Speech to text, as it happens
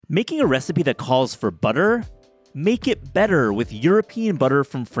Making a recipe that calls for butter? Make it better with European butter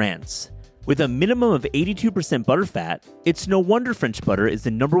from France. With a minimum of 82% butter fat, it's no wonder French butter is the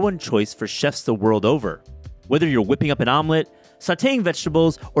 #1 choice for chefs the world over. Whether you're whipping up an omelet, sautéing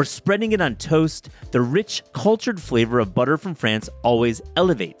vegetables, or spreading it on toast, the rich, cultured flavor of butter from France always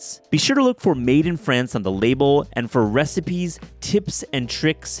elevates. Be sure to look for Made in France on the label, and for recipes, tips, and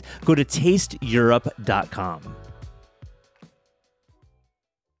tricks, go to tasteeurope.com.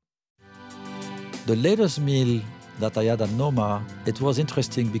 The latest meal that I had at Noma, it was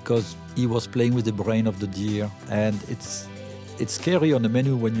interesting because he was playing with the brain of the deer, and it's scary on the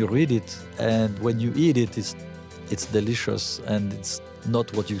menu when you read it, and when you eat it, it's delicious, and it's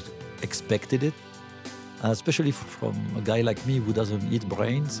not what you expected it, especially from a guy like me who doesn't eat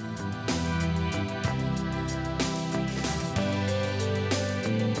brains.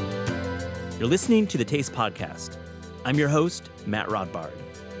 You're listening to the Taste Podcast. I'm your host, Matt Rodbard.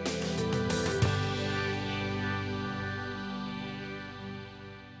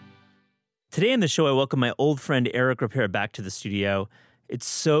 Today on the show, I welcome my old friend Eric Ripert back to the studio. It's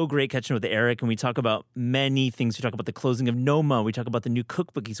so great catching up with Eric, and we talk about many things. We talk about the closing of Noma. We talk about the new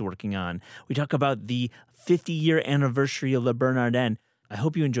cookbook he's working on. We talk about the 50-year anniversary of Le Bernardin. I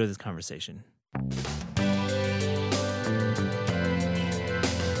hope you enjoy this conversation.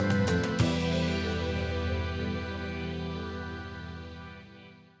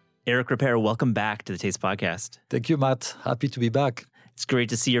 Eric Ripert, welcome back to the Taste Podcast. Thank you, Matt. Happy to be back. It's great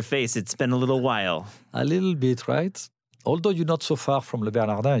to see your face. It's been a little while. A little bit, right? Although you're not so far from Le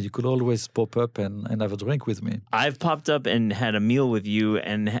Bernardin, you could always pop up and have a drink with me. I've popped up and had a meal with you,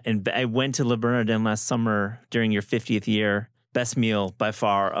 and I went to Le Bernardin last summer during your 50th year. Best meal by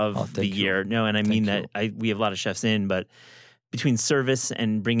far of the year. No, and I mean that we have a lot of chefs in, but between service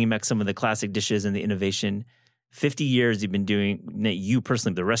and bringing back some of the classic dishes and the innovation, 50 years you've been doing, you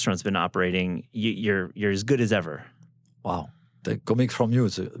personally, the restaurant's been operating, you're as good as ever. Wow. Coming from you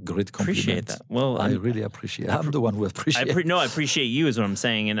is a great compliment. Appreciate that. Well, I really appreciate it. I'm the one who appreciates it. I appreciate you is what I'm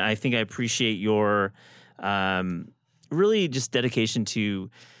saying. And I think I appreciate your really just dedication to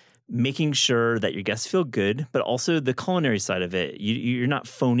making sure that your guests feel good, but also the culinary side of it. You're not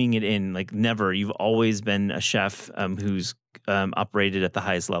phoning it in, like never. You've always been a chef who's operated at the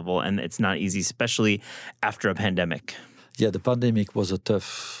highest level, and it's not easy, especially after a pandemic. Yeah, the pandemic was a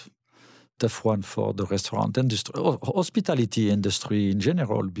tough one for the restaurant industry, hospitality industry in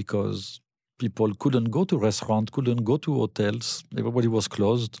general, because people couldn't go to restaurants, couldn't go to hotels. Everybody was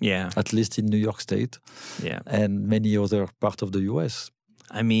closed, at least in New York State and many other parts of the U.S.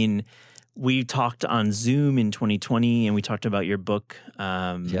 I mean, we talked on Zoom in 2020, and we talked about your book,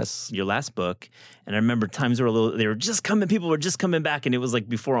 your last book. And I remember times people were just coming back, and it was like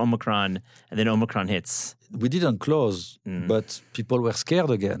before Omicron, and then Omicron hits. We didn't close, but people were scared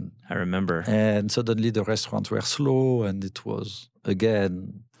again. I remember. And suddenly the restaurants were slow, and it was,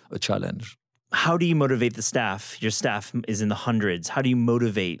 again, a challenge. How do you motivate the staff? Your staff is in the hundreds. How do you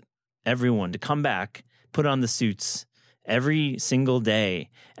motivate everyone to come back, put on the suits every single day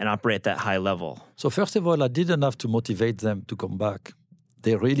and operate at that high level? So first of all, I didn't have to motivate them to come back.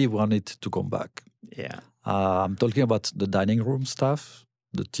 They really wanted to come back. Yeah. I'm talking about the dining room staff,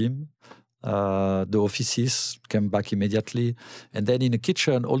 the team. The offices came back immediately. And then in the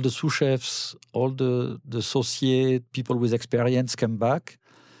kitchen, all the sous chefs, all the associate, people with experience came back.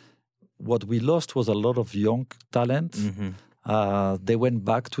 What we lost was a lot of young talent. Mm-hmm. They went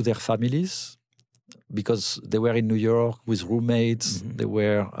back to their families because they were in New York with roommates. Mm-hmm. They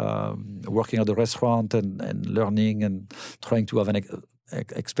were working at the restaurant and learning and trying to have an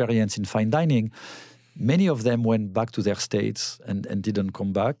experience in fine dining. Many of them went back to their states and didn't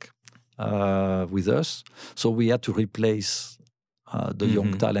come back with us. So we had to replace the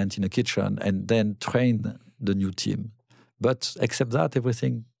young talent in the kitchen and then train the new team. But except that,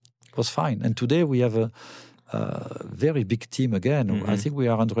 everything was fine. And today we have a very big team again. Mm-hmm. I think we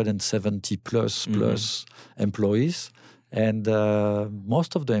are 170 plus employees. And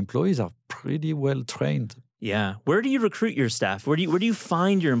most of the employees are pretty well trained. Yeah. Where do you recruit your staff? Where do you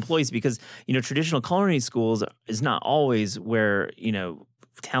find your employees? Because, traditional culinary schools is not always where,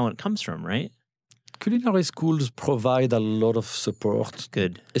 talent comes from, right? Culinary schools provide a lot of support.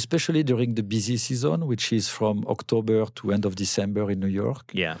 Good. Especially during the busy season, which is from October to end of December in New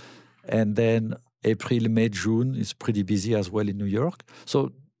York. Yeah. And then April, May, June is pretty busy as well in New York.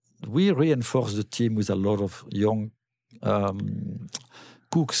 So we reinforce the team with a lot of young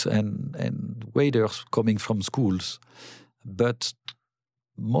cooks and waiters coming from schools. But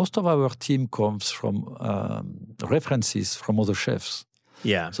most of our team comes from references from other chefs.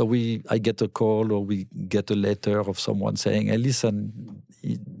 Yeah. So I get a call or we get a letter of someone saying, hey, listen,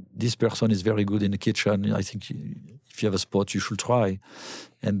 this person is very good in the kitchen. I think if you have a spot, you should try.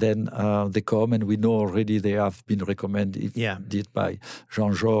 And then they come, and we know already they have been recommended by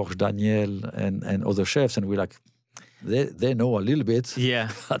Jean-Georges, Daniel, and other chefs. And we're like, they know a little bit. Yeah,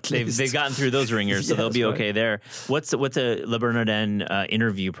 they've gotten through those ringers, so they'll be okay there. What's a Le Bernardin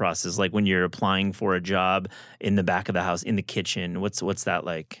interview process like when you're applying for a job in the back of the house, in the kitchen? What's that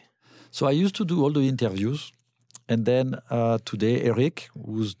like? So I used to do all the interviews. And then today, Eric,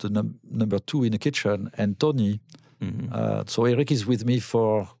 who's the number 2 in the kitchen, and Tony. So Eric is with me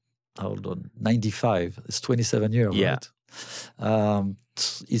for, 95. It's 27 years, right?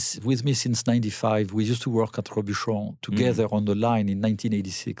 He's with me since 95. We used to work at Robuchon together on the line in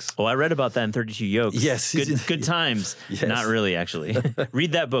 1986. Oh, I read about that in 32 Yolks. Yes. Good times. Yes. Not really, actually.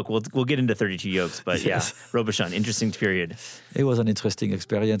 Read that book. We'll get into 32 Yolks. But Robuchon, interesting period. It was an interesting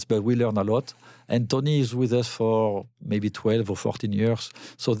experience, but we learned a lot. And Tony is with us for maybe 12 or 14 years.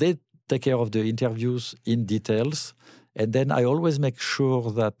 So they take care of the interviews in details. And then I always make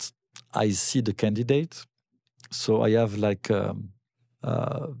sure that I see the candidate. So I have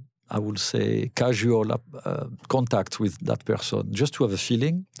I would say, casual contact with that person, just to have a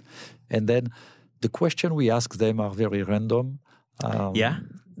feeling. And then the question we ask them are very random.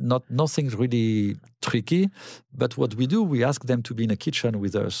 Nothing really tricky. But what we do, we ask them to be in a kitchen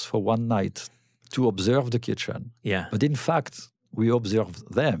with us for one night to observe the kitchen. Yeah. But in fact, we observe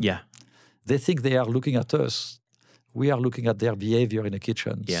them. Yeah. They think they are looking at us. We are looking at their behavior in the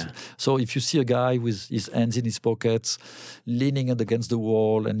kitchen. Yeah. So if you see a guy with his hands in his pockets, leaning against the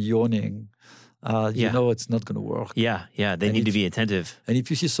wall and yawning, you know it's not going to work. Yeah, yeah. They need to be attentive. And if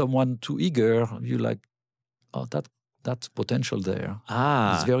you see someone too eager, you're like, oh, that's potential there.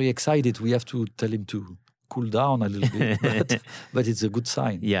 He's very excited. We have to tell him to cool down a little bit, but it's a good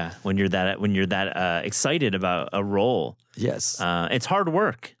sign. Yeah, when you're that excited about a role. Yes. It's hard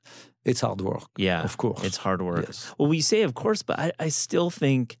work. It's hard work. Yeah, of course. It's hard work. Yes. Well, we say of course, but I still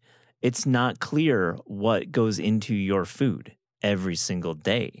think it's not clear what goes into your food every single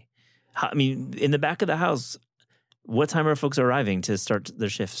day. I mean, in the back of the house, what time are folks arriving to start their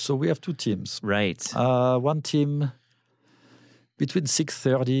shifts? So we have 2 teams. Right. One team between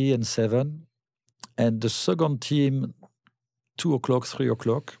 6:30 and 7, and the second team 2 o'clock, 3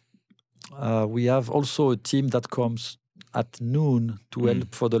 o'clock. We have also a team that comes at noon to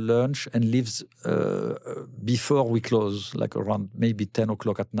help for the lunch and leaves before we close, like around maybe 10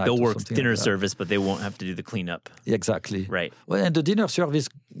 o'clock at night. They'll work dinner service, but they won't have to do the cleanup. Exactly. Right. Well, and the dinner service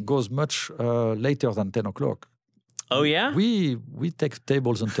goes much later than 10 o'clock. Oh, yeah? We take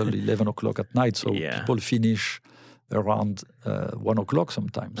tables until 11 o'clock at night, so people finish around 1 o'clock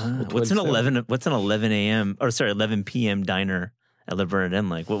sometimes. What's an 11 a.m. or 11 p.m. diner at Le Bernardin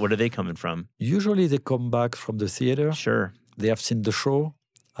like? What are they coming from? Usually they come back from the theater. Sure. They have seen the show.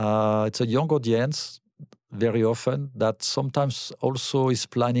 It's a young audience very often that sometimes also is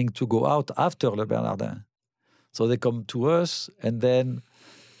planning to go out after Le Bernardin. So they come to us and then,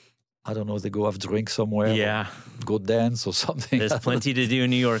 I don't know, they go have drink somewhere. Yeah. Go dance or something. There's plenty to do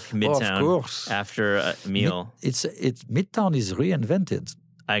in New York, Midtown. Of course. After a meal. Midtown is reinvented.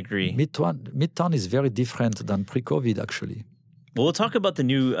 I agree. Midtown is very different than pre-COVID, actually. Well, we'll talk about the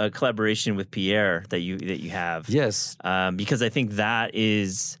new collaboration with Pierre that you have. Yes. Because I think that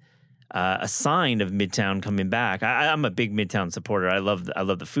is a sign of Midtown coming back. I'm a big Midtown supporter. I love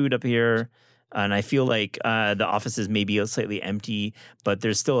the food up here. And I feel like the offices may be slightly empty, but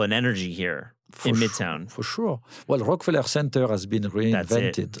there's still an energy here in Midtown. For sure. Well, Rockefeller Center has been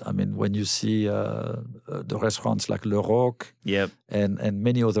reinvented. I mean, when you see the restaurants like Le Roc and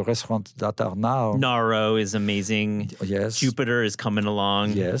many other restaurants that are now... Naro is amazing. Yes. Jupiter is coming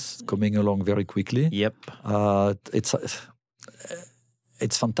along. Yes, coming along very quickly. Yep.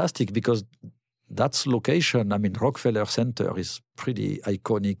 It's fantastic because that's location. I mean, Rockefeller Center is pretty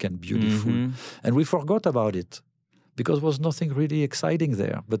iconic and beautiful. Mm-hmm. And we forgot about it because there was nothing really exciting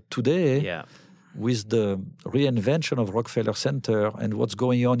there. But today, with the reinvention of Rockefeller Center and what's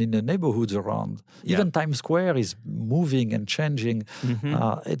going on in the neighborhoods around, even Times Square is moving and changing.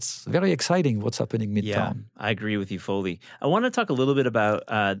 Mm-hmm. It's very exciting what's happening Midtown. Yeah, I agree with you fully. I want to talk a little bit about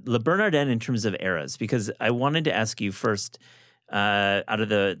Le Bernardin in terms of eras, because I wanted to ask you first, out of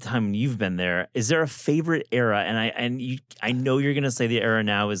the time you've been there, is there a favorite era? And I know you're going to say the era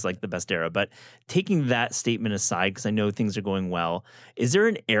now is like the best era, but taking that statement aside, because I know things are going well, is there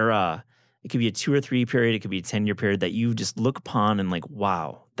an era, it could be a 2 or 3 period, it could be a 10-year period, that you just look upon and like,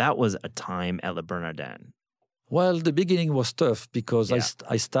 wow, that was a time at Le Bernardin? Well, the beginning was tough because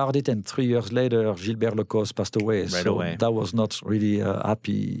I started and 3 years later, Gilbert Lecoz passed away. Right away. That was not really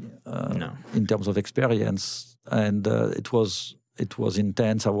happy in terms of experience. And it was it was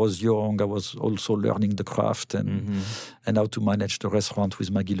intense. I was young. I was also learning the craft and how to manage the restaurant with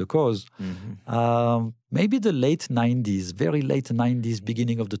Maggie Lecause. Maybe the late 90s, very late 90s,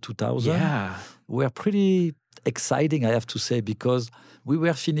 beginning of the 2000s were pretty exciting, I have to say, because we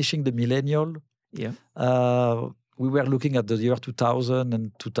were finishing the millennial. Yeah. We were looking at the year 2000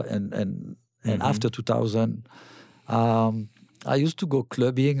 and after 2000. I used to go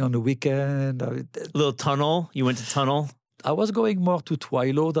clubbing on the weekend. A little Tunnel? You went to Tunnel? I was going more to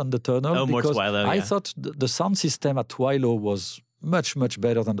Twilo than the Tunnel. Oh, more Twilo, I thought the sound system at Twilo was much, much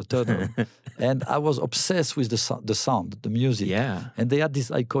better than the Tunnel. And I was obsessed with the sound, the music. Yeah. And they had this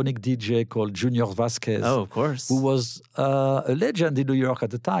iconic DJ called Junior Vasquez. Oh, of course. Who was a legend in New York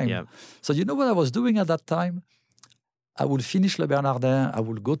at the time. Yeah. So you know what I was doing at that time? I would finish Le Bernardin. I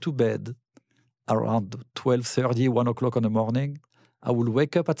would go to bed around 12:30, 1 o'clock in the morning. I would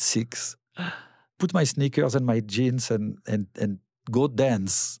wake up at 6, put my sneakers and my jeans and go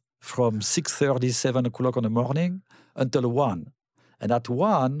dance from 6:30, 7 o'clock in the morning until 1. And at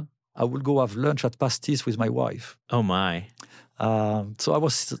 1, I would go have lunch at Pastis with my wife. Oh, my. So I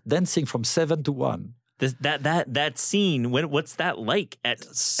was dancing from 7 to 1. That scene, what's that like at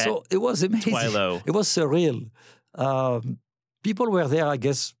it was amazing. Twilo? It was surreal. People were there, I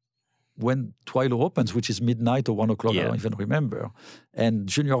guess, when Twilo opens, which is midnight or 1 o'clock, I don't even remember. And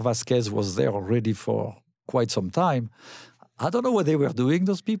Junior Vasquez was there already for quite some time. I don't know what they were doing,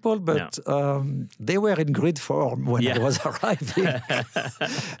 those people, but they were in great form when I was arriving.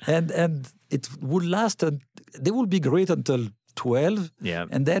 and it would last, and they would be great until 12. Yeah.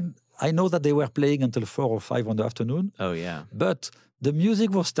 And then I know that they were playing until 4 or 5 in the afternoon. Oh, yeah. But the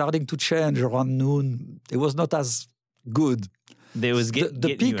music was starting to change around noon. It was not as good.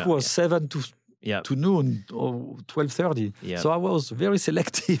 The peak was 7 to noon or 12:30. Yeah. So I was very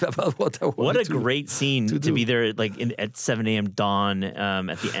selective about what I wanted. What a great scene to be there, like at 7 a.m. dawn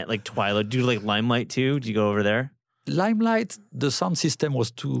at the end, like Twilight. Do you like Limelight too? Did you go over there? Limelight, the sound system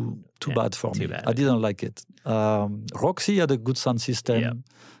was too bad for me. Bad. I didn't like it. Roxy had a good sound system.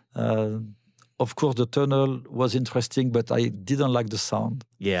 Of course, the Tunnel was interesting, but I didn't like the sound.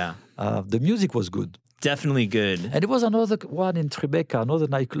 Yeah. The music was good. Definitely good. And there was another one in Tribeca, another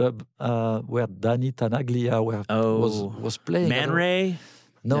nightclub where Danny Tanaglia was playing. Man Ray?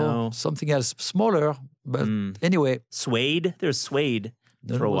 No, something else, smaller. But anyway. Suede? There's Suede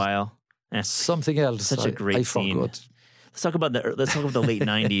for a while. Something else. Such a great scene. Forgot. Let's talk about the late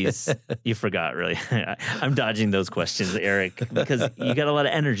 90s. You forgot, really. I'm dodging those questions, Eric, because you got a lot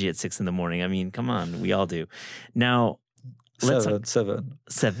of energy at 6 in the morning. I mean, come on, we all do. Now, 7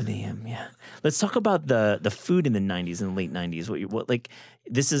 a.m. Yeah. Let's talk about the food in the 90s and late 90s.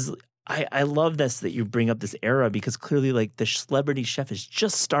 I love this that you bring up this era because clearly like the celebrity chef is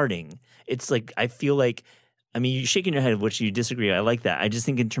just starting. It's like I feel like you're shaking your head, which you disagree. I like that. I just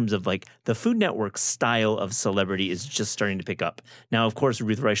think in terms of like the Food Network style of celebrity is just starting to pick up. Now, of course,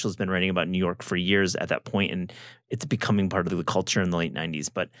 Ruth Reichel's been writing about New York for years at that point, and it's becoming part of the culture in the late 90s.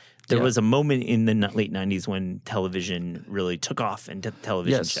 But there was a moment in the late 90s when television really took off and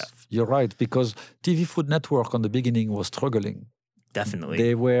television chef. You're right, because TV Food Network on the beginning was struggling. Definitely.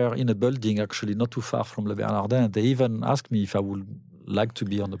 They were in a building actually not too far from Le Bernardin. They even asked me if I would like to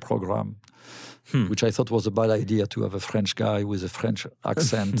be on the program. Which I thought was a bad idea to have a French guy with a French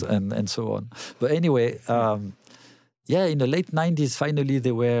accent and so on. But anyway, in the late 90s, finally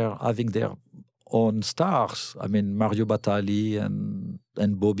they were having their own stars. I mean, Mario Batali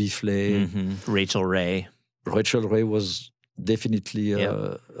and Bobby Flay. Rachel Ray. Rachel Ray was definitely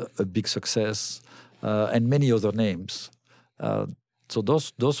a big success. And many other names. So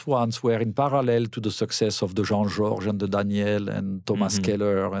those ones were in parallel to the success of the Jean-Georges and the Daniel and Thomas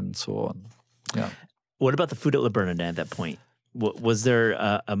Keller and so on. Yeah. What about the food at Le Bernardin at that point? Was there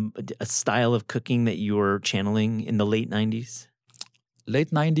a style of cooking that you were channeling in the late 90s?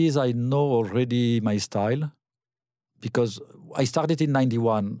 Late 90s, I know already my style because I started in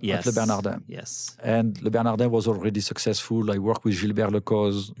 91 at Le Bernardin. Yes. And Le Bernardin was already successful. I worked with Gilbert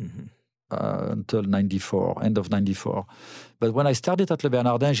Lecause until 94, end of 94. But when I started at Le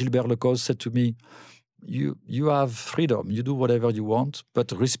Bernardin, Gilbert Lecause said to me, You have freedom. You do whatever you want,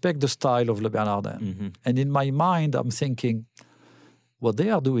 but respect the style of Le Bernardin. And in my mind, I'm thinking, what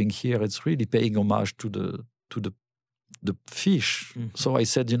they are doing here, it's really paying homage to the fish. So I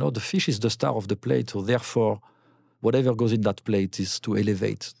said, the fish is the star of the plate. So therefore, whatever goes in that plate is to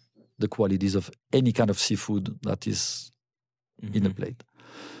elevate the qualities of any kind of seafood that is in a plate.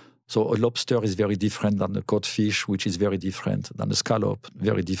 So a lobster is very different than the codfish, which is very different than the scallop,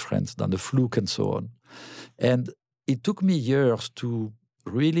 very different than the fluke and so on. And it took me years to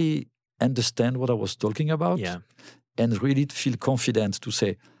really understand what I was talking about and really feel confident to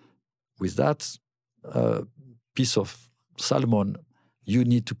say, with that piece of salmon, you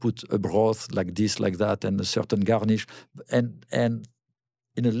need to put a broth like this, like that, and a certain garnish. And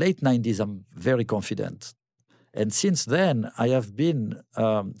in the late 90s, I'm very confident. And since then, I have been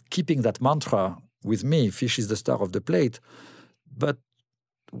keeping that mantra with me, fish is the star of the plate. But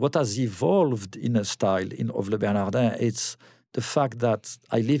what has evolved in a style of Le Bernardin, it's the fact that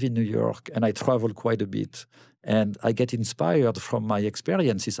I live in New York and I travel quite a bit. And I get inspired from my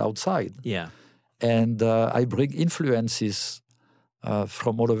experiences outside. Yeah. And I bring influences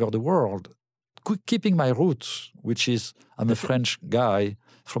from all over the world, keeping my roots, which is I'm a French guy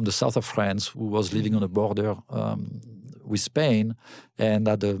from the south of France who was living on the border with Spain and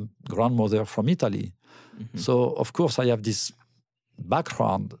had a grandmother from Italy. Mm-hmm. So, of course, I have this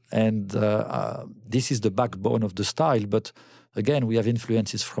background, and this is the backbone of the style. But again, we have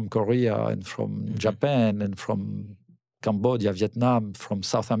influences from Korea and from Japan and from Cambodia, Vietnam, from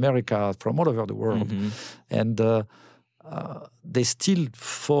South America, from all over the world. Mm-hmm. And they still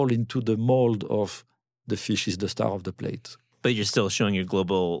fall into the mold of the fish is the star of the plate. But you're still showing your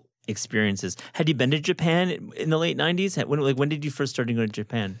global experiences. Had you been to Japan in the late 90s? When did you first start to go to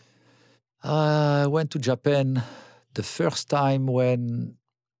Japan? I went to Japan the first time when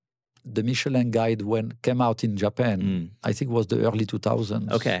the Michelin Guide came out in Japan. I think it was the early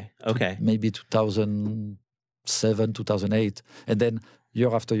 2000s. Okay. Maybe 2007, 2008. And then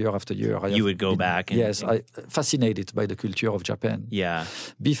year after year after year. You would go back. I fascinated by the culture of Japan. Yeah.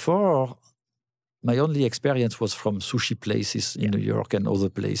 Before, my only experience was from sushi places in New York and other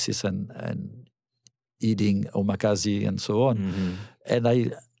places and eating omakase and so on. Mm-hmm. And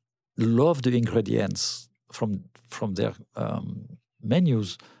I love the ingredients from their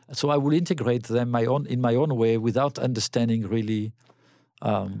menus. So I will integrate them in my own way without understanding really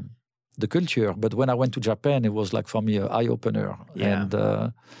the culture. But when I went to Japan, it was like for me an eye-opener. Yeah. And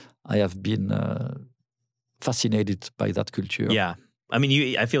I have been fascinated by that culture. Yeah. I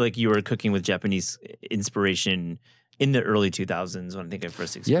mean, I feel like you were cooking with Japanese inspiration in the early 2000s when I think I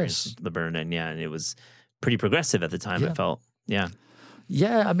first experienced Le Bernardin. Yeah, and it was pretty progressive at the time, I felt. Yeah.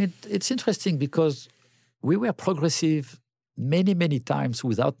 Yeah, I mean, it's interesting because we were progressive many, many times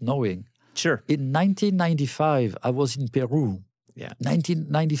without knowing. Sure. In 1995, I was in Peru. Yeah.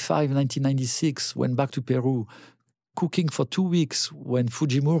 1995, 1996, went back to Peru, cooking for 2 weeks when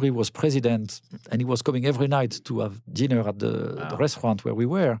Fujimori was president, and he was coming every night to have dinner at the restaurant where we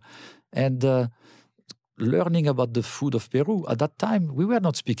were, and learning about the food of Peru. At that time, we were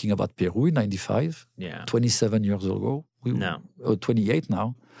not speaking about Peru in 95, 27 years ago. 28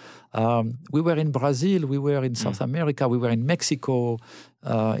 now. We were in Brazil, we were in South America, we were in Mexico,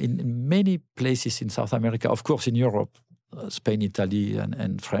 in many places in South America, of course in Europe. Spain, Italy,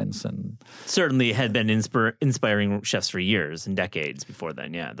 and France. And certainly had been inspiring chefs for years and decades before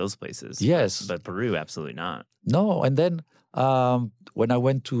then, those places. Yes. But Peru, absolutely not. No, and then when I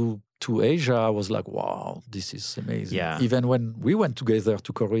went to Asia, I was like, wow, this is amazing. Yeah. Even when we went together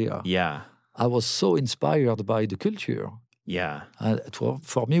to Korea, I was so inspired by the culture. Yeah.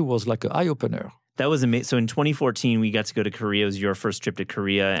 For me, it was like an eye-opener. That was amazing. So in 2014, we got to go to Korea. It was your first trip to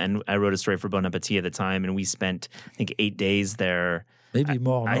Korea, and I wrote a story for Bon Appetit at the time, and we spent, I think, 8 days there. Maybe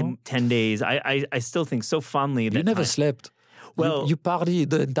more, no? 10 days. I still think so fondly that you never slept. Well, you partied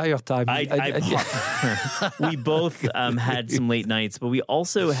the entire time. We both had some late nights, but we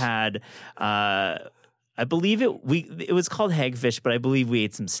also had, I believe it was called hagfish, but I believe we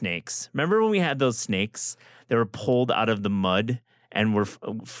ate some snakes. Remember when we had those snakes that were pulled out of the mud and were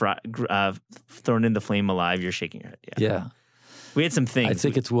thrown in the flame alive? You're shaking your head. Yeah. We had some things. I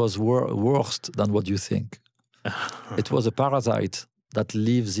think it was worse than what you think. It was a parasite that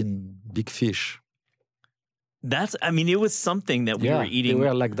lives in big fish. It was something that we were eating. They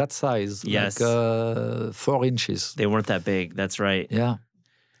were like that size. Yes. Like 4 inches. They weren't that big. That's right. Yeah.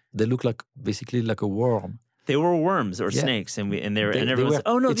 They look basically like a worm. They were worms or snakes, and everyone said,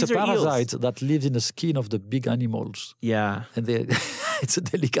 "Oh no, it's these a are parasite eels. that lives in the skin of the big animals." Yeah, and it's a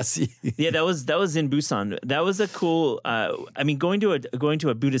delicacy. Yeah, that was in Busan. That was a cool. Going to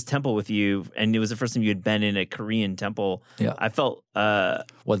a Buddhist temple with you, and it was the first time you had been in a Korean temple. Yeah, I felt.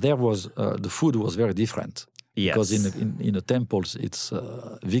 There was the food was very different. Yes. Because in the temples it's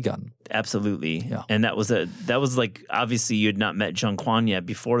vegan. Absolutely. Yeah. And that was like, obviously you had not met Zheng Quan yet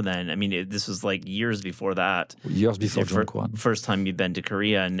before then. I mean, this was like years before that. Years before Zheng Quan. First time you'd been to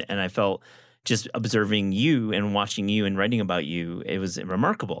Korea, and I felt just observing you and watching you and writing about you, it was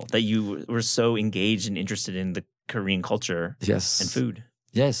remarkable that you were so engaged and interested in the Korean culture and food.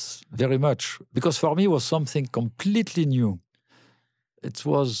 Yes, very much. Because for me it was something completely new. It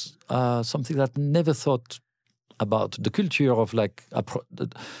was something that I never thought about the culture of like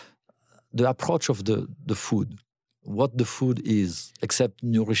the approach of the food, what the food is, except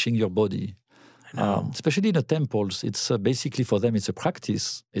nourishing your body. Especially in the temples, it's basically for them, it's a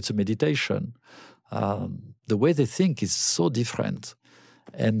practice, it's a meditation. The way they think is so different.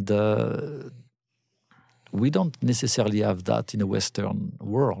 And we don't necessarily have that in the Western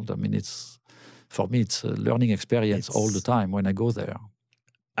world. I mean, for me, it's a learning experience all the time when I go there.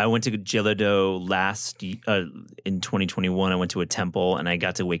 I went to Jeollado in 2021. I went to a temple and I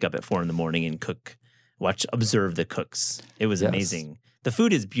got to wake up at 4 a.m. and observe the cooks. It was amazing. The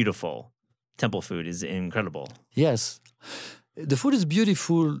food is beautiful. Temple food is incredible. Yes. The food is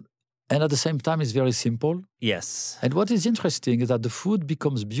beautiful and at the same time it's very simple. Yes. And what is interesting is that the food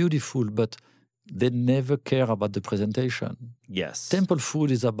becomes beautiful, but they never care about the presentation. Yes. Temple food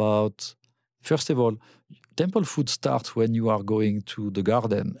is about, first of all, temple food starts when you are going to the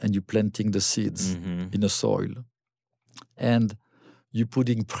garden and you're planting the seeds in the soil. And you're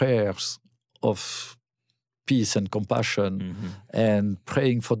putting prayers of peace and compassion and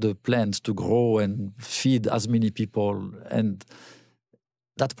praying for the plants to grow and feed as many people. And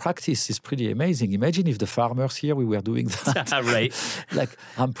that practice is pretty amazing. Imagine if the farmers here, we were doing that. Right. Like,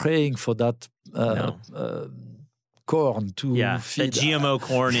 I'm praying for that corn to feed. The GMO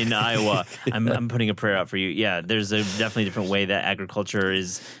corn in Iowa. I'm putting a prayer out for you. Yeah, there's a definitely different way that agriculture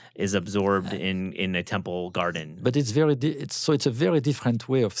is absorbed in a temple garden. But it's it's a very different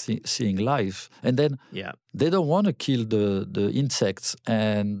way of seeing life. And then they don't want to kill the insects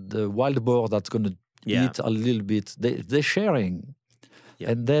and the wild boar that's going to eat a little bit. They're sharing.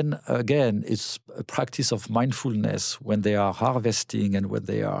 Yeah. And then again, it's a practice of mindfulness when they are harvesting and when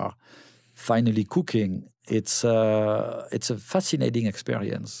they are finally cooking. It's a fascinating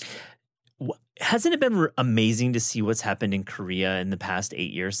experience. Hasn't it been amazing to see what's happened in Korea in the past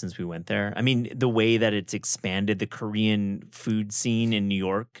 8 years since we went there? I mean, the way that it's expanded the Korean food scene in New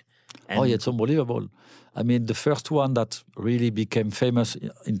York. It's unbelievable. I mean, the first one that really became famous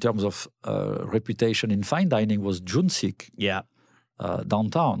in terms of reputation in fine dining was Junsik. Yeah.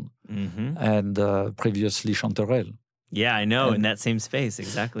 Downtown. And previously Chanterelle. Yeah, I know, in that same space,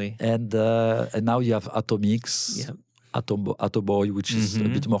 exactly. And now you have Atomix, Atoboy, which is a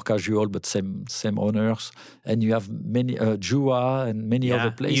bit more casual, but same owners. And you have many Jua and many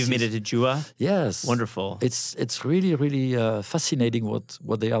other places. You've made it to Jua? Yes. Wonderful. It's really, really fascinating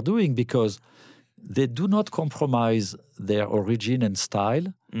what they are doing because they do not compromise their origin and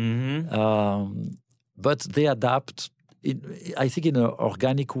style, but they adapt, I think, in an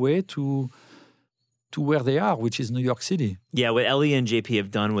organic way to where they are, which is New York City. Yeah, what Ellie and JP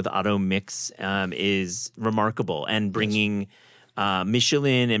have done with Auto Mix is remarkable, and bringing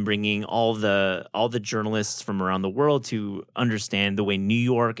Michelin and bringing all the journalists from around the world to understand the way New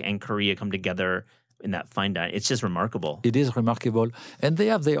York and Korea come together in that fine dining. It's just remarkable. It is remarkable, and they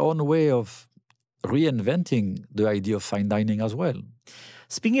have their own way of reinventing the idea of fine dining as well.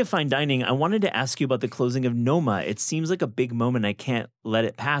 Speaking of fine dining, I wanted to ask you about the closing of Noma. It seems like a big moment. I can't let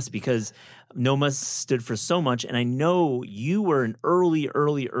it pass because Noma stood for so much. And I know you were an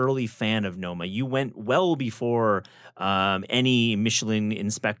early fan of Noma. You went well before any Michelin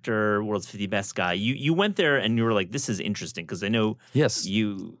inspector, World's 50 Best guy. You went there and you were like, this is interesting because I know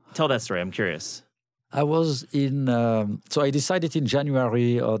you... Tell that story. I'm curious. I was in... so I decided in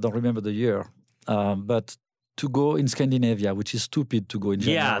January, I don't remember the year, but... to go in Scandinavia, which is stupid to go in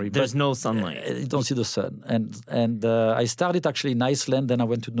January. Yeah, there's no sunlight. You don't see the sun. And I started actually in Iceland, then I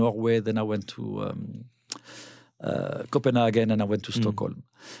went to Norway, then I went to Copenhagen, and I went to Stockholm.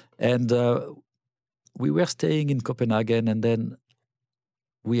 And we were staying in Copenhagen, and then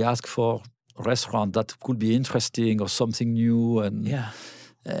we asked for a restaurant that could be interesting or something new.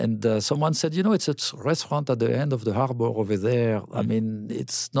 And someone said, it's a restaurant at the end of the harbor over there. I mean,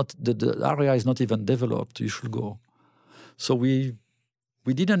 it's not the area is not even developed. You should go. So we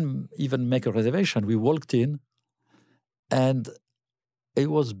didn't even make a reservation. We walked in, and it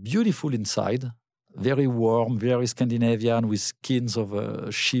was beautiful inside. Very warm, very Scandinavian, with skins of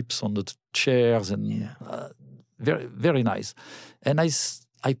sheep on the chairs, and very, very nice. And I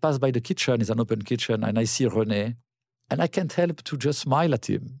passed by the kitchen. It's an open kitchen, and I see René. And I can't help to just smile at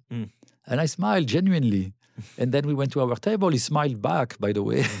him. And I smiled genuinely. And then we went to our table. He smiled back, by the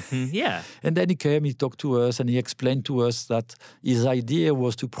way. Yeah. And then he came, he talked to us, and he explained to us that his idea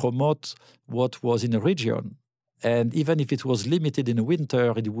was to promote what was in the region. And even if it was limited in the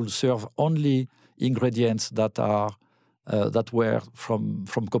winter, it would serve only ingredients that were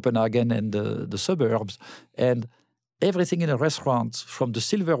from Copenhagen and the suburbs. And everything in a restaurant, from the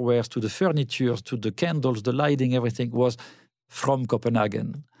silverware to the furniture to the candles, the lighting, everything was from Copenhagen.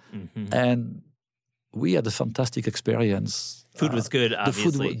 And we had a fantastic experience. Food was good,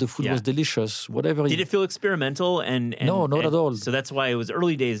 obviously. The food was delicious. Did it feel experimental? No, not at all. So that's why it was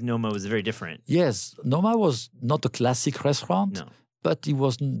early days. Noma was very different. Yes, Noma was not a classic restaurant, No. but it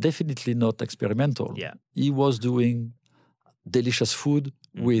was definitely not experimental. Yeah. He was doing delicious food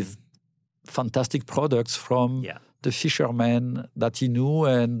with fantastic products from the fishermen that he knew,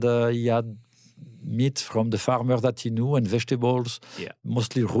 and he had meat from the farmer that he knew, and vegetables,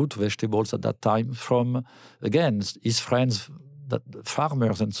 mostly root vegetables at that time, from, again, his friends, that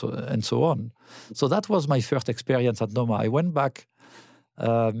farmers and so on. So that was my first experience at Noma. I went back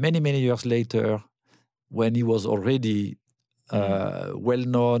many, many years later when he was already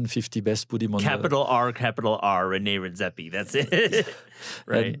well-known, 50 best, put him on capital R, René Redzepi. That's it.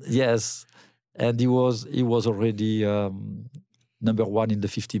 Right. And, yes. And he was already number one in the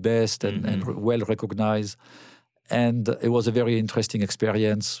 50 best and well recognized. And it was a very interesting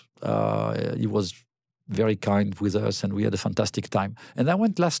experience. He was very kind with us, and we had a fantastic time. And I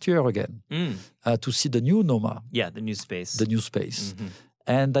went last year again to see the new Noma. Yeah, the new space. The new space.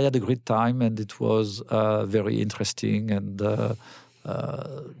 And I had a great time, and it was very interesting. And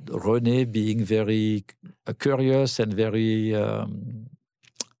René being very curious and very, how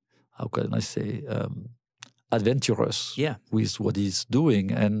can I say, adventurous with what he's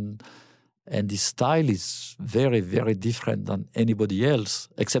doing. And his style is very, very different than anybody else,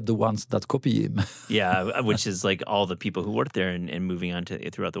 except the ones that copy him. Yeah, which is like all the people who work there and moving on to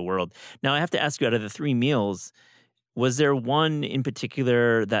throughout the world. Now, I have to ask you, out of the 3 meals, was there one in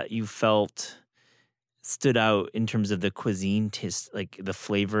particular that you felt stood out in terms of the cuisine taste, like the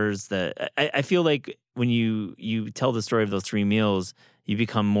flavors? I feel like when you tell the story of those 3 meals, you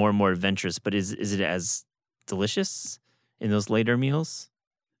become more and more adventurous. But is it as delicious in those later meals?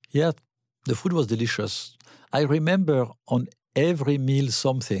 Yeah, the food was delicious. I remember on every meal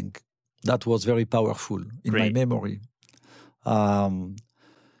something that was very powerful in my memory. The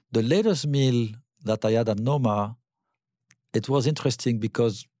latest meal that I had at Noma, it was interesting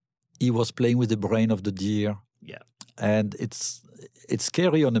because he was playing with the brain of the deer. Yeah. And it's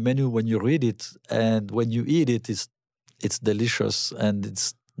scary on the menu when you read it, and when you eat it, it's delicious, and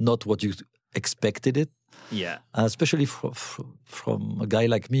it's not what you expected it. Yeah. Especially from a guy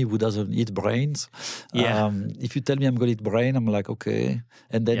like me who doesn't eat brains. Yeah. If you tell me I'm going to eat brain, I'm like, okay.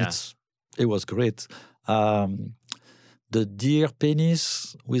 And then it was great. The deer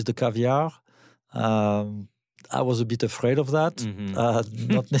penis with the caviar, I was a bit afraid of that,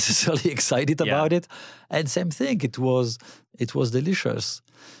 not necessarily excited about it. And same thing, it was delicious.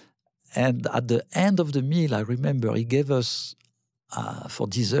 And at the end of the meal, I remember he gave us, for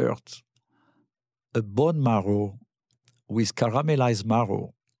dessert, a bone marrow with caramelized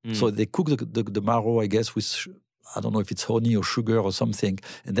marrow. So they cook the marrow, I guess, with, I don't know if it's honey or sugar or something,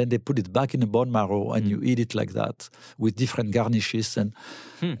 and then they put it back in the bone marrow, and you eat it like that with different garnishes. And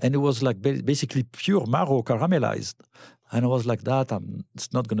it was like basically pure marrow caramelized. And I was like,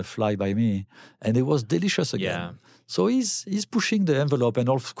 it's not going to fly by me. And it was delicious again. Yeah. So he's pushing the envelope. And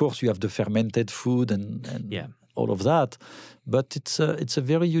of course, you have the fermented food and all of that. But it's a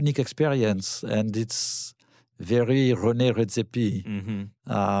very unique experience. And it's very René Redzepi.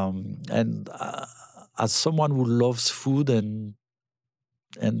 And as someone who loves food and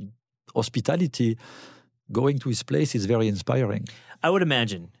hospitality, going to his place is very inspiring. I would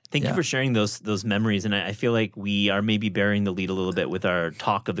imagine. Thank you for sharing those memories. And I feel like we are maybe bearing the lead a little bit with our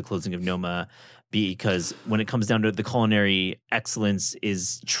talk of the closing of Noma, because when it comes down to the culinary excellence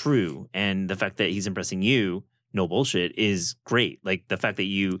is true. And the fact that he's impressing you, no bullshit, is great. Like the fact that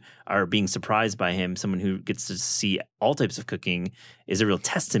you are being surprised by him, someone who gets to see all types of cooking, is a real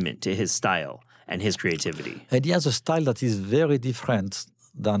testament to his style and his creativity. And he has a style that is very different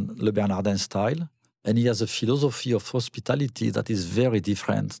than Le Bernardin style. And he has a philosophy of hospitality that is very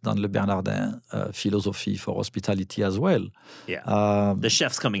different than Le Bernardin philosophy for hospitality as well. Yeah. The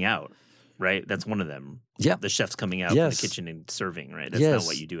chef's coming out, right? That's one of them. Yeah. The chef's coming out from the kitchen and serving, right? That's not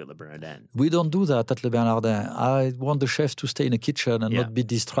what you do at Le Bernardin. We don't do that at Le Bernardin. I want the chef to stay in the kitchen and not be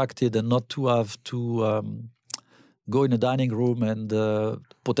distracted, and not to have to go in a dining room and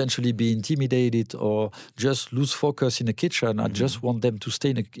potentially be intimidated or just lose focus in the kitchen. I just want them to stay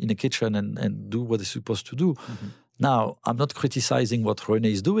in the kitchen and do what they're supposed to do. Now, I'm not criticizing what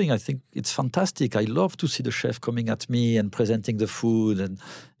René is doing. I think it's fantastic. I love to see the chef coming at me and presenting the food,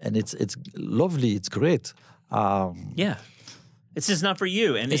 and it's lovely. It's great. It's just not for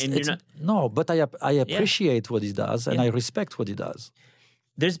you. And you're not... No, but I appreciate what he does, and I respect what he does.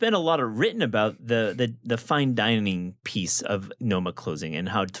 There's been a lot written about the fine dining piece of Noma closing, and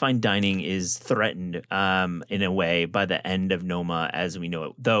how fine dining is threatened in a way by the end of Noma as we know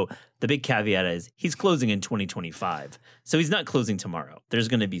it. Though The big caveat is he's closing in 2025. So he's not closing tomorrow. There's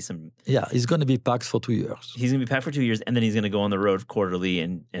going to be some... Yeah, he's going to be packed for 2 years. He's going to be packed for 2 years, and then he's going to go on the road quarterly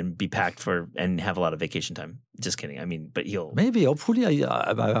and be packed for and have a lot of vacation time. Just kidding. I mean, but he'll... Maybe, hopefully,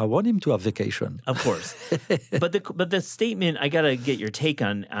 I want him to have vacation. Of course. but the statement, I got to get your take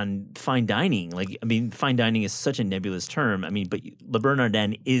on fine dining. Like, I mean, fine dining is such a nebulous term. I mean, but Le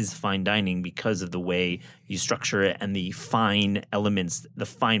Bernardin is fine dining because of the way you structure it and the fine elements, the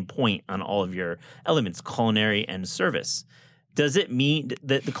fine point on all of your elements, culinary and service. Does it mean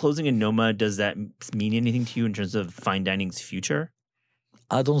that the closing in Noma, does that mean anything to you in terms of fine dining's future?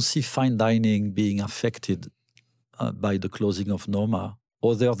 I don't see fine dining being affected by the closing of Noma,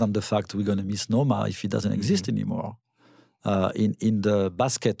 other than the fact we're going to miss Noma if it doesn't exist anymore in the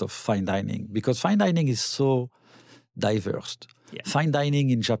basket of fine dining, because fine dining is so diverse. Yeah. Fine dining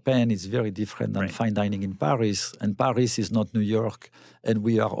in Japan is very different than fine dining in Paris, and Paris is not New York, and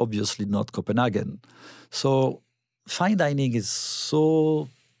we are obviously not Copenhagen. So fine dining is so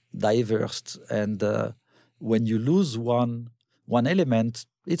diverse, and when you lose one element,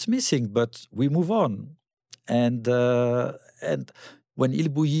 it's missing, but we move on. And when Il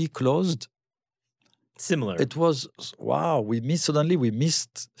Bouilly closed, similar. It was, wow, we missed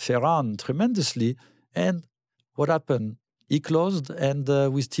Ferran tremendously, and what happened? He closed, and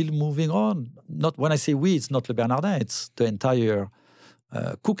we're still moving on. Not when I say we, it's not Le Bernardin, it's the entire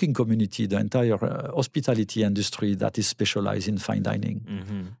cooking community, the entire hospitality industry that is specialized in fine dining.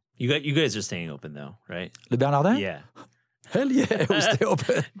 Mm-hmm. You guys are staying open though, right? Le Bernardin? Yeah. Hell yeah, we stay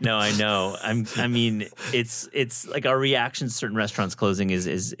open. No, I know. I mean, it's like our reaction to certain restaurants closing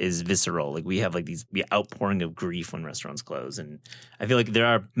is visceral. Like we have like these outpouring of grief when restaurants close, and I feel like there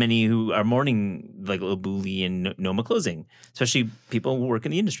are many who are mourning like Le Bouilly and Noma closing, especially people who work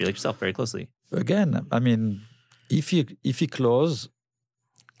in the industry like yourself very closely. Again, I mean, if he close,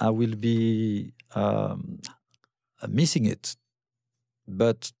 I will be missing it,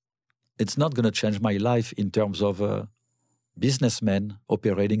 but it's not going to change my life in terms of businessman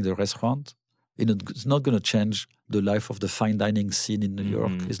operating the restaurant. It's not going to change the life of the fine dining scene in New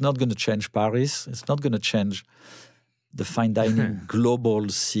York. It's not going to change Paris. It's not going to change the fine dining global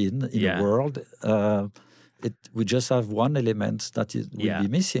scene in the world. We just have one element that will be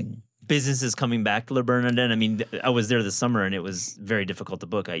missing. Business is coming back to Le Bernardin. I mean, I was there this summer and it was very difficult to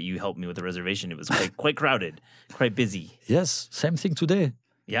book. You helped me with the reservation. It was quite crowded, quite busy. Yes, same thing today.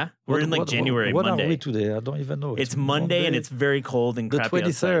 Yeah, we're in January. What Monday. Are we today? I don't even know. It's Monday and it's very cold and crappy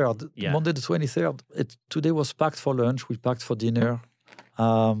outside. The 23rd. Yeah. Monday the 23rd. Today was packed for lunch. We packed for dinner.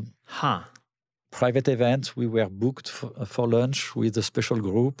 Private events. We were booked for lunch with a special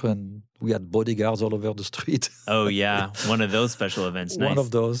group, and we had bodyguards all over the street. Oh yeah, one of those special events. Nice. One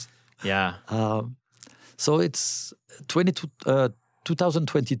of those. Yeah. So it's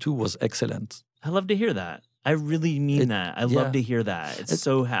 2022 was excellent. I love to hear that. I really mean that. I love to hear that.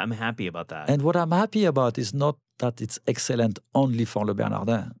 I'm happy about that. And what I'm happy about is not that it's excellent only for Le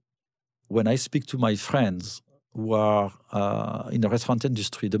Bernardin. When I speak to my friends who are in the restaurant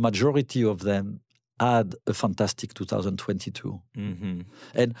industry, the majority of them had a fantastic 2022. Mm-hmm.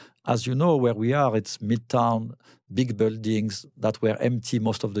 And as you know, where we are, it's Midtown, big buildings that were empty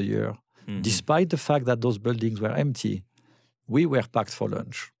most of the year. Mm-hmm. Despite the fact that those buildings were empty, we were packed for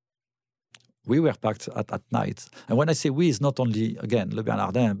lunch. We were packed at night. And when I say we, it's not only, again, Le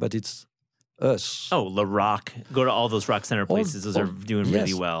Bernardin, but it's us. Oh, Le Rock. Go to all those Rock Center places. Those are doing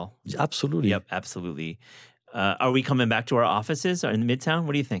really well. Absolutely. Yep, absolutely. Are we coming back to our offices in Midtown?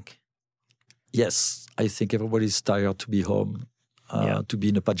 What do you think? Yes. I think everybody's tired to be home, to be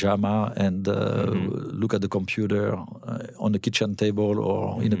in a pajama and look at the computer on the kitchen table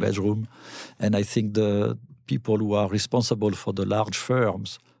or in a bedroom. And I think the people who are responsible for the large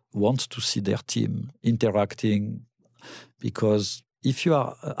firms want to see their team interacting, because if you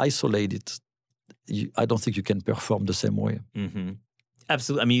are isolated, I don't think you can perform the same way. Mm-hmm.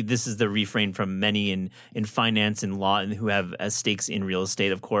 Absolutely. I mean, this is the refrain from many in finance and law and who have stakes in real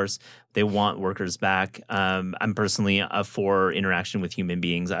estate, of course. They want workers back. I'm personally for interaction with human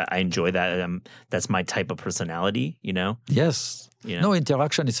beings. I enjoy that. That's my type of personality, you know? Yes. No,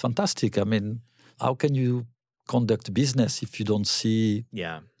 interaction is fantastic. I mean, how can you conduct business if you don't see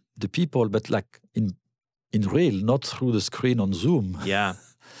the people, but like in real, not through the screen on Zoom? Yeah.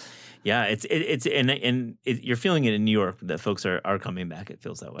 Yeah, it's you're feeling it in New York that folks are coming back. It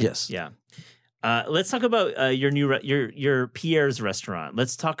feels that way. Yes. Yeah. Let's talk about your Pierre's restaurant.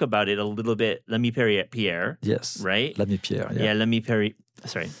 Let's talk about it a little bit. L'Ami Pierre. Yes. Right. L'Ami Pierre. Yeah.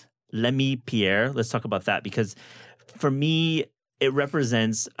 L'Ami Pierre. Let's talk about that, because for me it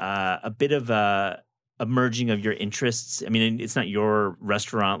represents a bit of a a merging of your interests? I mean, it's not your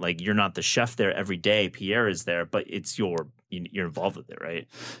restaurant. Like, you're not the chef there every day. Pierre is there, but you're involved with it, right?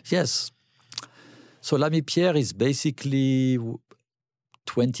 Yes. So L'Ami Pierre is basically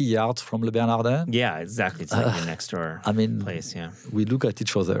 20 yards from Le Bernardin. Yeah, exactly. It's like your next door place. Yeah, we look at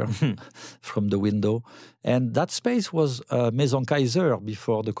each other from the window. And that space was Maison Kaiser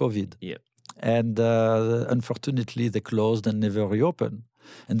before the COVID. Yeah. And unfortunately, they closed and never reopened.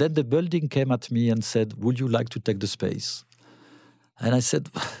 And then the building came at me and said, would you like to take the space? And I said,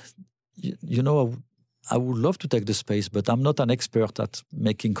 you know, I would love to take the space, but I'm not an expert at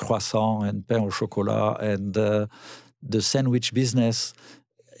making croissant and pain au chocolat and the sandwich business.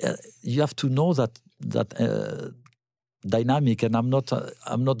 You have to know that dynamic, and I'm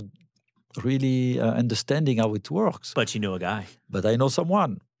not really understanding how it works. But you know a guy. But I know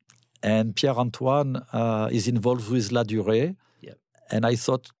someone. And Pierre-Antoine is involved with La Durée. Yep. And I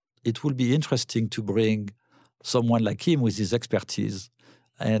thought it would be interesting to bring someone like him with his expertise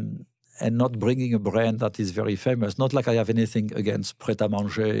and not bringing a brand that is very famous. Not like I have anything against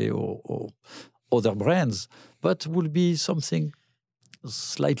Pret-a-Manger or other brands, but will be something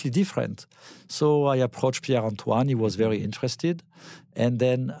slightly different. So I approached Pierre-Antoine. He was very interested. And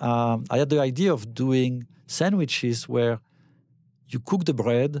then I had the idea of doing sandwiches where you cook the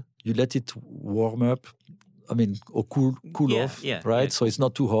bread, you let it warm up, or cool off, right? Yeah. So it's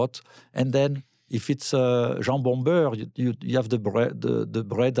not too hot. And then if it's jambon beurre, you have the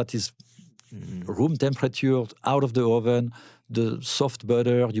bread that is room temperature, out of the oven, the soft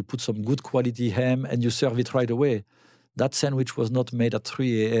butter, you put some good quality ham, and you serve it right away. That sandwich was not made at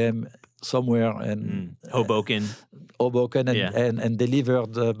 3 a.m. somewhere in Hoboken and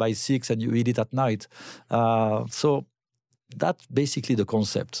delivered by 6, and you eat it at night. So that's basically the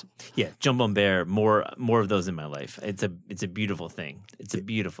concept. Yeah, jambon beurre, more of those in my life. It's a beautiful thing. It's a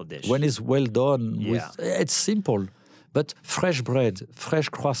beautiful dish. When it's well done, it's simple. But fresh bread, fresh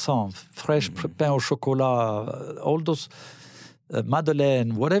croissant, fresh pain au chocolat, all those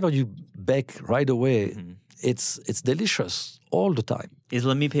madeleine, whatever you bake right away, it's delicious all the time. Is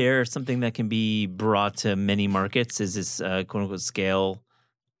L'Ami Pierre something that can be brought to many markets? Is this quote unquote scalable?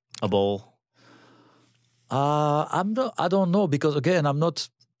 I don't know, because again, I'm not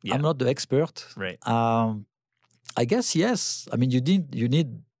the expert. Right. I guess yes. I mean, you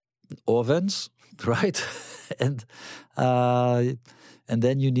need ovens, right? and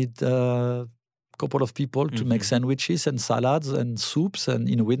then you need a couple of people to make sandwiches and salads and soups, and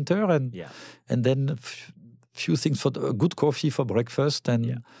in winter, and then few things for a good coffee for breakfast,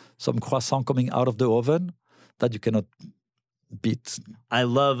 and some croissant coming out of the oven that you cannot beat. I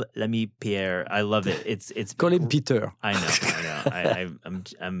love L'Ami Pierre. I love it. It's call him Peter. I know.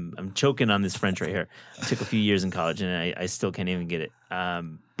 I'm choking on this French right here. I took a few years in college, and I still can't even get it.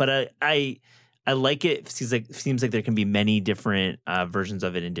 But I like it. It seems like there can be many different versions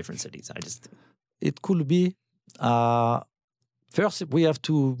of it in different cities. It could be. First, we have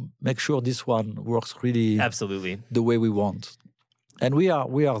to make sure this one works really absolutely the way we want, and we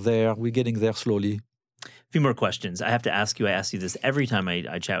are there. We're getting there slowly. A few more questions. I have to ask you. I ask you this every time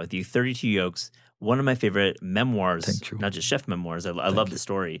I chat with you. 32 Yolks, one of my favorite memoirs. Thank you. Not just chef memoirs. I love the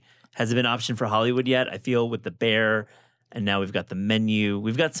story. Has it been optioned for Hollywood yet? I feel with the bear, and now we've got the menu.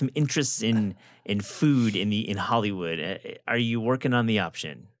 We've got some interests in food in Hollywood. Are you working on the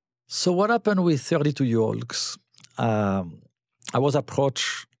option? So what happened with 32 Yolks? I was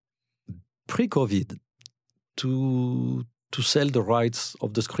approached pre-COVID to sell the rights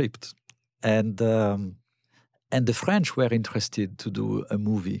of the script, and the French were interested to do a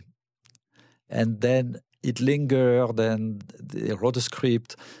movie. And then it lingered, and they wrote a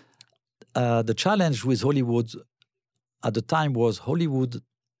script. The challenge with Hollywood at the time was Hollywood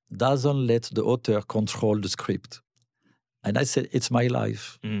doesn't let the author control the script. And I said, it's my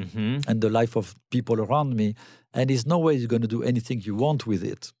life and the life of people around me. And there's no way you're going to do anything you want with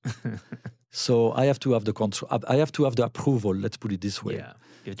it. So I have to have the control. I have to have the approval, let's put it this way. Yeah,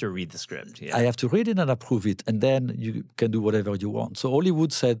 you have to read the script. Yeah. I have to read it and approve it, and then you can do whatever you want. So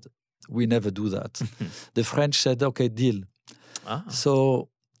Hollywood said, we never do that. The French said, okay, deal. Ah. So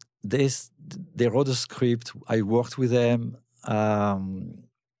they wrote a script. I worked with them.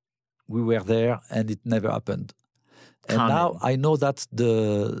 We were there, and it never happened. And now I know that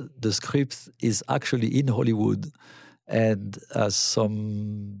the script is actually in Hollywood, and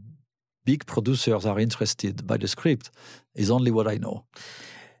some big producers are interested by the script. Is only what I know.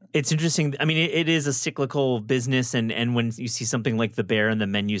 It's interesting. I mean, it is a cyclical business, and when you see something like The Bear and the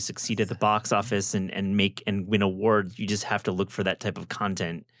Menu succeed at the box office and win awards, you just have to look for that type of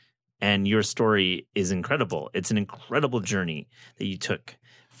content. And your story is incredible. It's an incredible journey that you took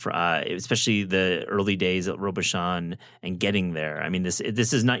especially the early days at Robuchon and getting there. I mean, this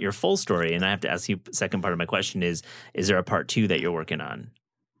is not your full story, and I have to ask you. Second part of my question is there a part 2 that you're working on?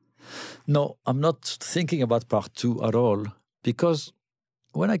 No, I'm not thinking about part 2 at all, because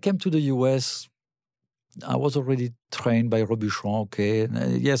when I came to the US, I was already trained by Robuchon. Okay,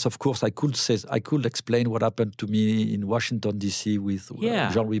 and, yes, of course, I could explain what happened to me in Washington D.C. with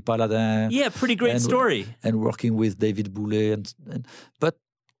Jean-Louis Paladin. Yeah, pretty great story. And working with David Boulay, but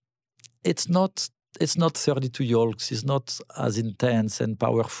it's not 32 Yolks. It's not as intense and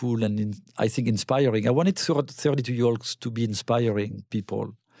powerful and I think inspiring. I wanted 32 Yolks to be inspiring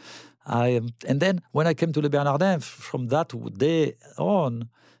people. And then when I came to Le Bernardin, from that day on,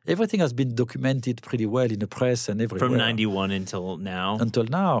 everything has been documented pretty well in the press and everywhere. From 91 until now? Until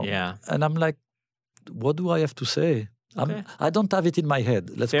now. Yeah. And I'm like, what do I have to say? Okay. I don't have it in my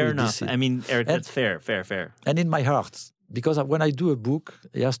head. Let's fair call it enough. this. I mean, Eric, that's fair. And in my heart. Because when I do a book,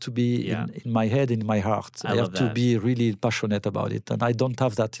 it has to be in my head, in my heart. I have to be really passionate about it. And I don't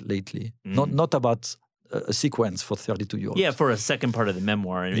have that lately. Not about a sequence for 32 Yolks. Yeah, for a second part of the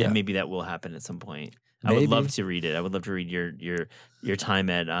memoir. And maybe that will happen at some point. I would love to read it. I would love to read your time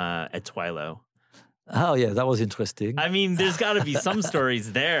at Twilo. Oh, yeah, that was interesting. I mean, there's got to be some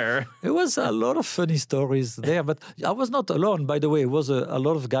stories there. It was a lot of funny stories there, but I was not alone, by the way. It was a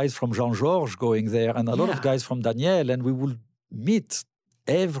lot of guys from Jean-Georges going there and a lot of guys from Daniel, and we would meet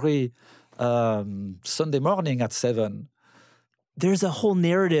every Sunday morning at 7. There's a whole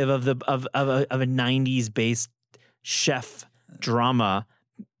narrative of a 90s based chef drama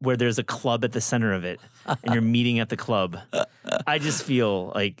where there's a club at the center of it and you're meeting at the club. I just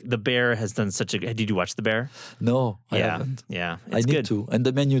feel like The Bear has done such a... Did you watch The Bear? No, I haven't. Yeah, I need to. And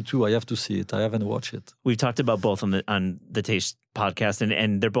the menu too, I have to see it. I haven't watched it. We've talked about both on the Taste podcast,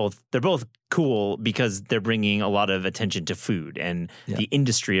 and they're both cool because they're bringing a lot of attention to food and the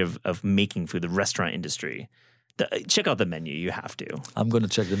industry of making food, the restaurant industry. Check out the menu. You have to. I'm going to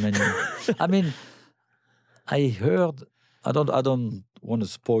check the menu. I mean, I heard... I don't want to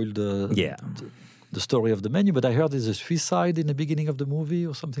spoil the story of the menu, but I heard there's a suicide in the beginning of the movie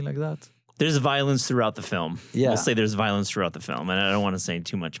or something like that. There's violence throughout the film. Yeah. We'll say there's violence throughout the film, and I don't want to say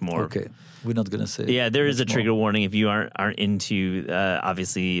too much more. Okay, we're not going to say. Yeah, there is a trigger warning. If you aren't into,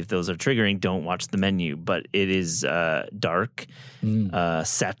 obviously, if those are triggering, don't watch the menu. But it is dark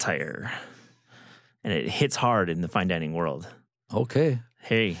satire, and it hits hard in the fine dining world. Okay.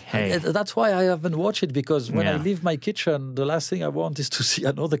 Hey. That's why I haven't watched it, because when I leave my kitchen, the last thing I want is to see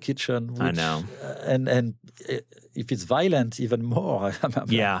another kitchen. Which, I know. And if it's violent, even more.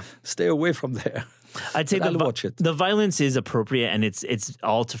 Stay away from there. I'd say I'll watch it. The violence is appropriate, and it's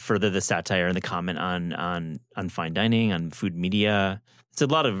all to further the satire and the comment on fine dining, on food media. It's a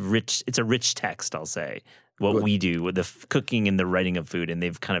lot of rich. It's a rich text, I'll say. What we do with the cooking and the writing of food, and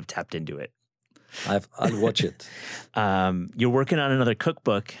they've kind of tapped into it. I'll watch it. You're working on another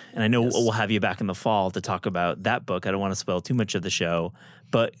cookbook, and I know we'll have you back in the fall to talk about that book. I don't want to spoil too much of the show,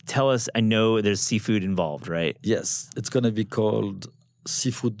 but tell us, I know there's seafood involved, right? Yes, it's going to be called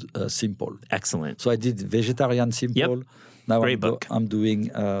Seafood Simple. Excellent. So I did Vegetarian Simple. Yep. Now Great book. I'm doing,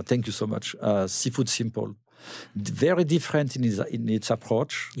 thank you so much, Seafood Simple. Very different in its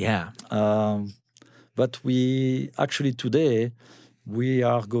approach. Yeah. But we actually today... we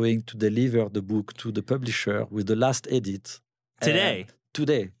are going to deliver the book to the publisher with the last edit. Today?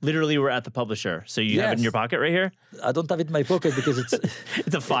 Today. Literally, we're at the publisher. So you have it in your pocket right here? I don't have it in my pocket because it's...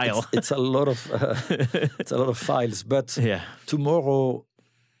 it's a file. It's a lot of files. But tomorrow,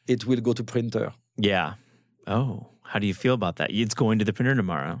 it will go to printer. Yeah. Oh, how do you feel about that? It's going to the printer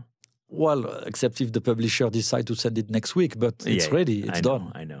tomorrow. Well, except if the publisher decides to send it next week. But it's ready. It's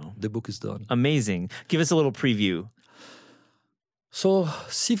done. I know. The book is done. Amazing. Give us a little preview. So,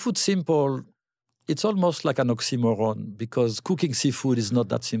 Seafood Simple, it's almost like an oxymoron because cooking seafood is not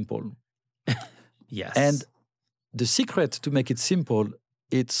that simple. Yes. And the secret to make it simple,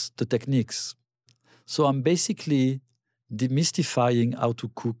 it's the techniques. So I'm basically demystifying how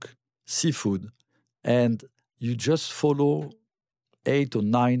to cook seafood. And you just follow 8 or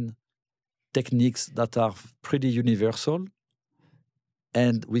 9 techniques that are pretty universal.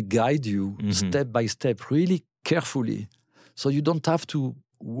 And we guide you step by step, really carefully. So you don't have to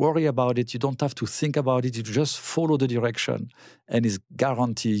worry about it. You don't have to think about it. You just follow the direction, and it's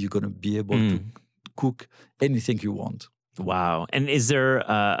guaranteed you're going to be able to cook anything you want. Wow. And is there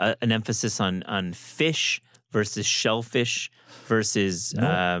an emphasis on fish versus shellfish versus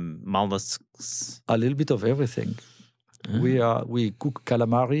mollusks? A little bit of everything. We cook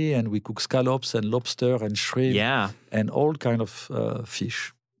calamari and we cook scallops and lobster and shrimp and all kind of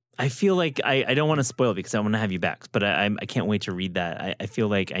fish. I feel like I don't want to spoil it because I want to have you back, but I can't wait to read that. I feel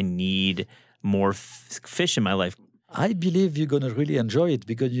like I need more fish in my life. I believe you're going to really enjoy it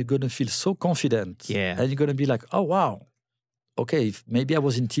because you're going to feel so confident. Yeah. And you're going to be like, oh, wow. Okay, maybe I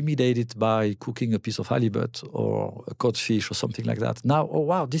was intimidated by cooking a piece of halibut or a codfish or something like that. Now, oh,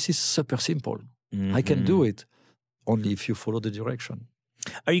 wow, this is super simple. I can do it only if you follow the direction.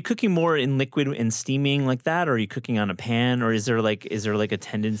 Are you cooking more in liquid and steaming like that, or are you cooking on a pan, or is there like a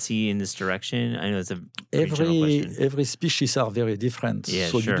tendency in this direction? I know it's a pretty general question. Every species are very different. Yeah,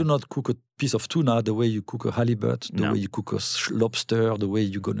 so sure. you do not cook a piece of tuna the way you cook a halibut, the way you cook a lobster, the way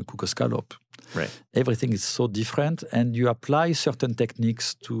you're going to cook a scallop. Right. Everything is so different, and you apply certain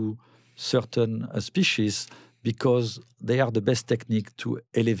techniques to certain species because they are the best technique to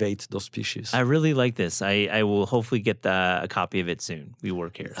elevate those species. I really like this. I will hopefully get a copy of it soon. We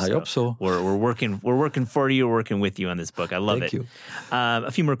work here. I hope so. We're working for you. We're working with you on this book. I love it. Thank you.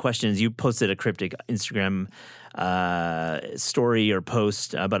 A few more questions. You posted a cryptic Instagram story or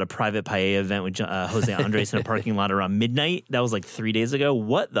post about a private paella event with Jose Andres in a parking lot around midnight. That was like 3 days ago.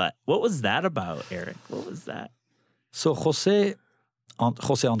 What was that about, Eric? What was that? So Jose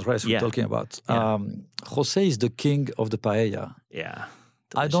Andres we're talking about. Yeah. Jose is the king of the paella. Yeah.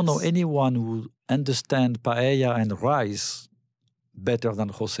 Delicious. I don't know anyone who understands paella and rice better than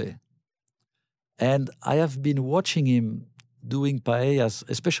Jose. And I have been watching him doing paellas,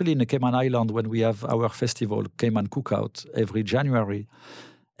 especially in the Cayman Island when we have our festival, Cayman Cookout, every January.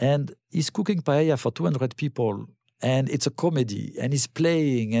 And he's cooking paella for 200 people. And it's a comedy. And he's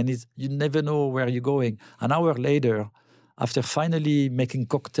playing. And you never know where you're going. An hour later, after finally making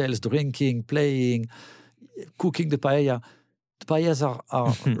cocktails, drinking, playing, cooking the paellas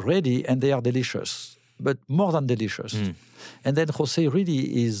are ready and they are delicious, but more than delicious. And then Jose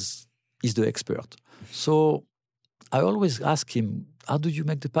really is the expert. So I always ask him, how do you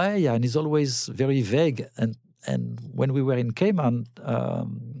make the paella? And he's always very vague. And when we were in Cayman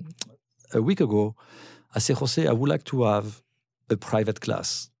a week ago, I said, Jose, I would like to have a private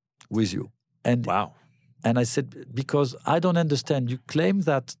class with you. And wow. And I said, because I don't understand. You claim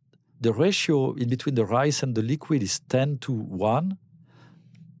that the ratio in between the rice and the liquid is 10:1.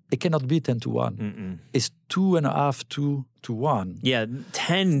 It cannot be 10:1. It's 2.5 to 1. Yeah,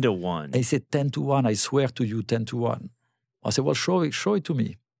 10:1. And he said 10:1. I swear to you, 10:1. I said, well, show it to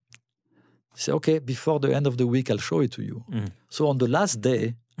me. He said, okay, before the end of the week, I'll show it to you. So on the last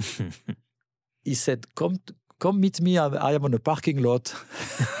day, he said, come meet me. I am on a parking lot.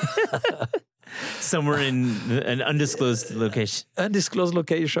 Somewhere in an undisclosed location. Undisclosed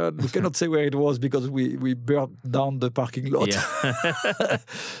location. We cannot say where it was because we burned down the parking lot. Yeah.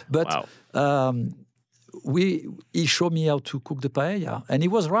 But wow. He showed me how to cook the paella. And he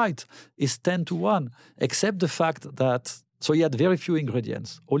was right. It's 10:1. Except the fact that, so he had very few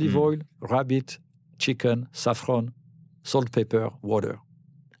ingredients. Olive oil, rabbit, chicken, saffron, salt, pepper, water.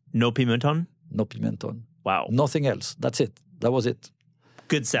 No pimenton? No pimenton. Wow. Nothing else. That's it. That was it.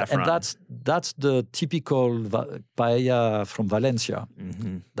 Good saffron. And that's the typical paella from Valencia.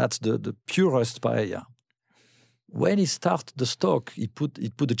 That's the purest paella. When he started the stock, he put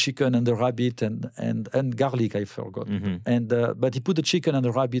the chicken and the rabbit and garlic. I forgot. But he put the chicken and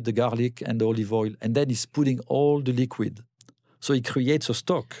the rabbit, the garlic and the olive oil, and then he's putting all the liquid. So he creates a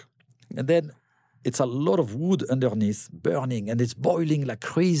stock, and then it's a lot of wood underneath, burning, and it's boiling like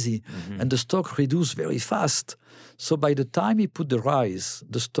crazy, and the stock reduced very fast. So by the time he put the rice,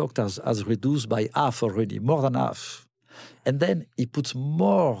 the stock has reduced by half already, more than half. And then he puts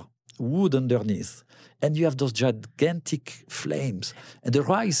more wood underneath, and you have those gigantic flames. And the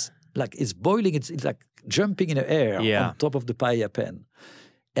rice, like, it's boiling, it's like jumping in the air on top of the paella pan.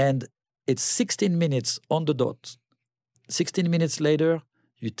 And it's 16 minutes on the dot. 16 minutes later,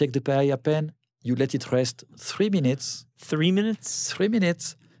 you take the paella pan, you let it rest 3 minutes. 3 minutes? 3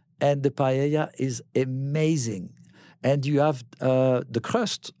 minutes, and the paella is amazing. And you have the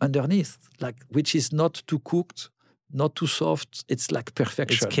crust underneath, which is not too cooked, not too soft. It's like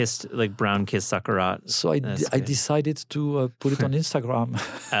perfection. It's kissed, like brown kissed sauerkraut. So I decided to put it on Instagram.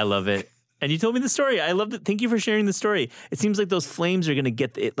 I love it. And you told me the story. I loved it. Thank you for sharing the story. It seems like those flames are going to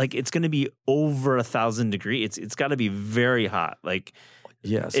get it. Like, it's going to be over 1,000 degrees. It's got to be very hot. Like,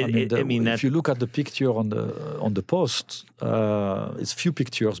 yes, if you look at the picture on the post, it's few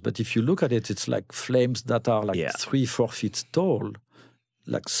pictures, but if you look at it, it's like flames that are like 3-4 feet tall,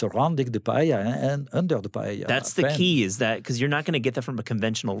 like surrounding the paella and under the paella. That's the key, is that because you're not going to get that from a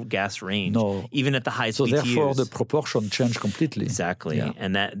conventional gas range, even at the highest BTUs. So therefore, the proportion changed completely. Exactly,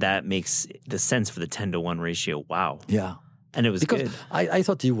 and that makes the sense for the 10:1 ratio. Wow. Yeah. And it was because good. I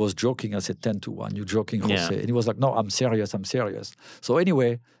thought he was joking. I said 10-1, you joking, Jose? Yeah. And he was like, no, I'm serious. So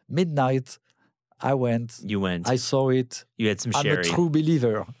anyway, midnight, I went. You went. I saw it. You had some I'm sherry. a true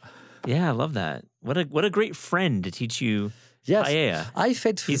believer. Yeah, I love that. What a great friend to teach you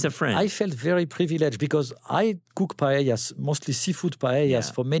paella. He's a friend. I felt very privileged because I cook paellas, mostly seafood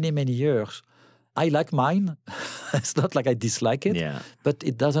paellas, for many, many years. I like mine. It's not like I dislike it, but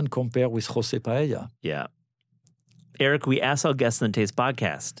it doesn't compare with Jose paella. Yeah. Eric, we asked our guests on the Taste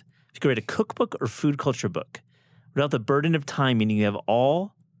Podcast if you could write a cookbook or food culture book without the burden of time, meaning you have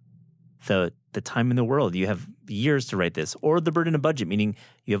all the time in the world. You have years to write this, or the burden of budget, meaning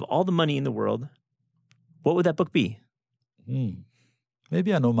you have all the money in the world. What would that book be?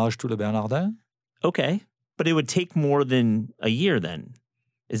 Maybe an homage to Le Bernardin. Okay, but it would take more than a year then.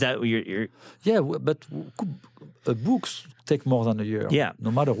 Is that what you're... Yeah, but books take more than a year. Yeah.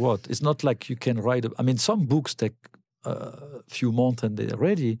 No matter what. It's not like you can write... some books take a few months and they're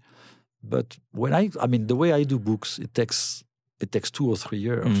ready. But the way I do books, it takes 2 or 3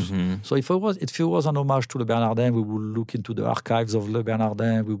 years. Mm-hmm. So if it was an homage to Le Bernardin, we will look into the archives of Le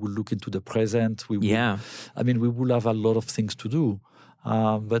Bernardin. We will look into the present. We will have a lot of things to do.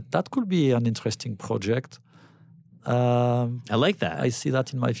 But that could be an interesting project. I like that. I see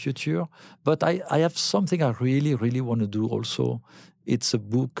that in my future. But I have something I really, really want to do also. It's a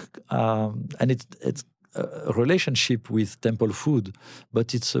book, and it's a relationship with temple food,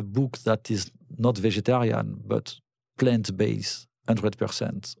 but it's a book that is not vegetarian, but plant-based,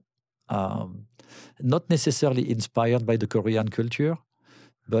 100%. Not necessarily inspired by the Korean culture,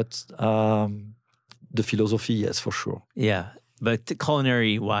 but the philosophy, yes, for sure. Yeah, but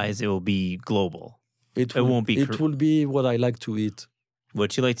culinary-wise, it will be global. It won't be... It will be what I like to eat.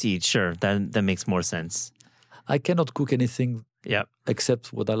 What you like to eat, sure. That makes more sense. I cannot cook anything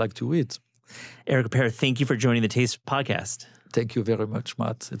except what I like to eat. Eric Ripert, thank you for joining the Taste Podcast. Thank you very much,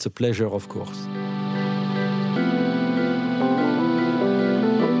 Matt. It's a pleasure, of course.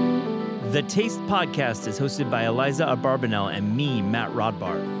 The Taste Podcast is hosted by Eliza Abarbanel and me, Matt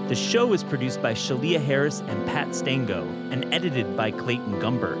Rodbard. The show is produced by Shalia Harris and Pat Stango and edited by Clayton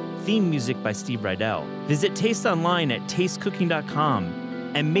Gumbert. Theme music by Steve Rydell. Visit Taste online at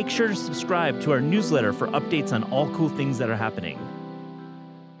tastecooking.com and make sure to subscribe to our newsletter for updates on all cool things that are happening.